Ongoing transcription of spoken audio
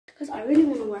because I really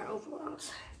want to wear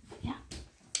overalls. Yeah,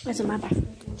 as in my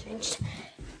bathroom changed.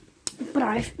 But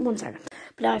I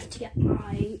have to get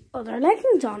my other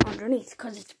leggings on underneath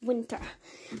because it's winter.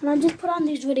 And I just put on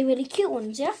these really, really cute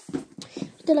ones, yeah?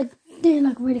 They're like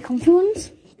really comfy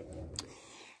ones.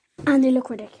 And they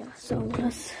look ridiculous. So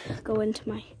let's go into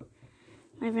my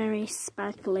very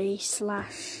sparkly /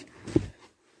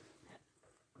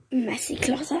 messy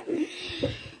closet.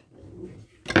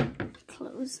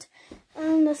 Closed.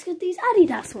 And let's get these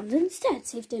Adidas ones instead,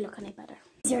 see if they look any better.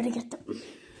 Easier to get them.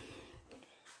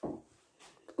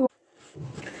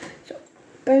 So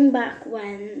bring back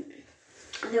when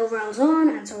the overall's on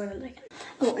and so we're like,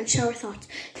 oh, and shower thoughts.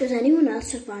 Does anyone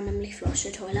else just randomly flush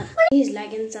the toilet? These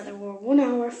leggings that I wore 1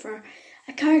 hour for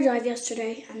a car drive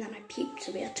yesterday and then I peeped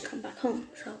so we had to come back home.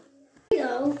 So here we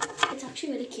go. It's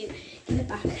actually really cute. Give it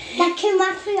back. That can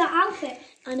match with your outfit.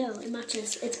 I know, it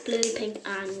matches. It's blue, pink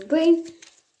and green.